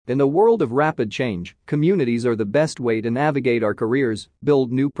In a world of rapid change, communities are the best way to navigate our careers,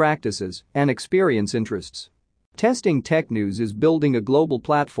 build new practices, and experience interests. Testing Tech News is building a global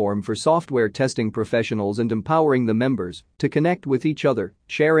platform for software testing professionals and empowering the members to connect with each other,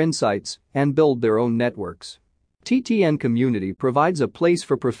 share insights, and build their own networks. TTN Community provides a place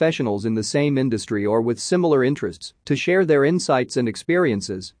for professionals in the same industry or with similar interests to share their insights and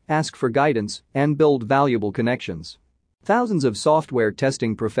experiences, ask for guidance, and build valuable connections. Thousands of software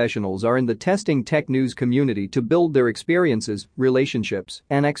testing professionals are in the Testing Tech News community to build their experiences, relationships,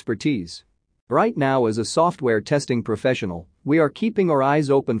 and expertise. Right now, as a software testing professional, we are keeping our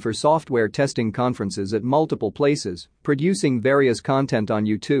eyes open for software testing conferences at multiple places, producing various content on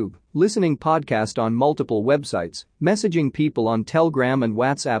YouTube, listening podcast on multiple websites, messaging people on Telegram and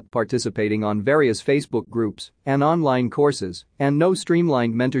WhatsApp, participating on various Facebook groups and online courses, and no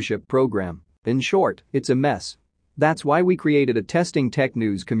streamlined mentorship program. In short, it's a mess. That's why we created a Testing Tech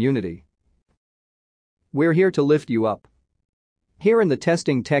News community. We're here to lift you up. Here in the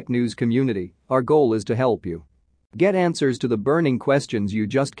Testing Tech News community, our goal is to help you get answers to the burning questions you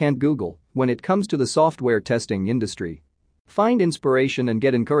just can't Google when it comes to the software testing industry. Find inspiration and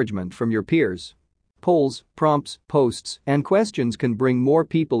get encouragement from your peers. Polls, prompts, posts, and questions can bring more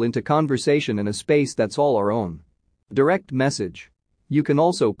people into conversation in a space that's all our own. Direct message. You can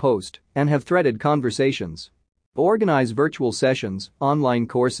also post and have threaded conversations. Organize virtual sessions, online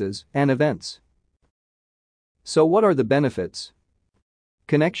courses, and events. So what are the benefits?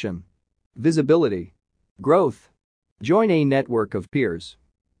 Connection. Visibility. Growth. Join a network of peers.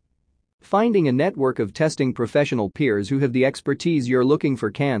 Finding a network of testing professional peers who have the expertise you're looking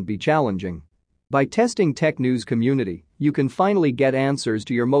for can be challenging. By Testing Tech News community, you can finally get answers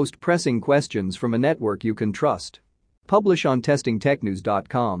to your most pressing questions from a network you can trust. Publish on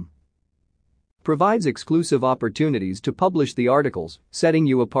testingtechnews.com. Provides exclusive opportunities to publish the articles, setting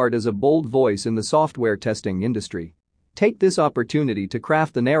you apart as a bold voice in the software testing industry. Take this opportunity to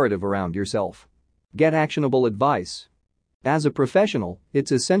craft the narrative around yourself. Get actionable advice. As a professional,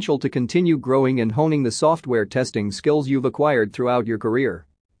 it's essential to continue growing and honing the software testing skills you've acquired throughout your career.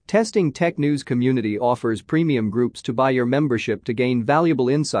 Testing Tech News community offers premium groups to buy your membership to gain valuable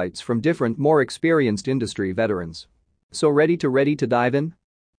insights from different, more experienced industry veterans. So ready to dive in?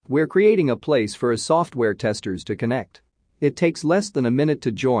 We're creating a place for us software testers to connect. It takes less than a minute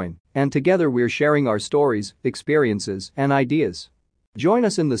to join, and together we're sharing our stories, experiences, and ideas. Join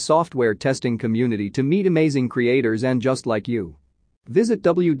us in the software testing community to meet amazing creators and just like you. Visit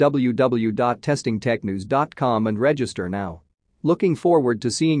www.testingtechnews.com and register now. Looking forward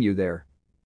to seeing you there.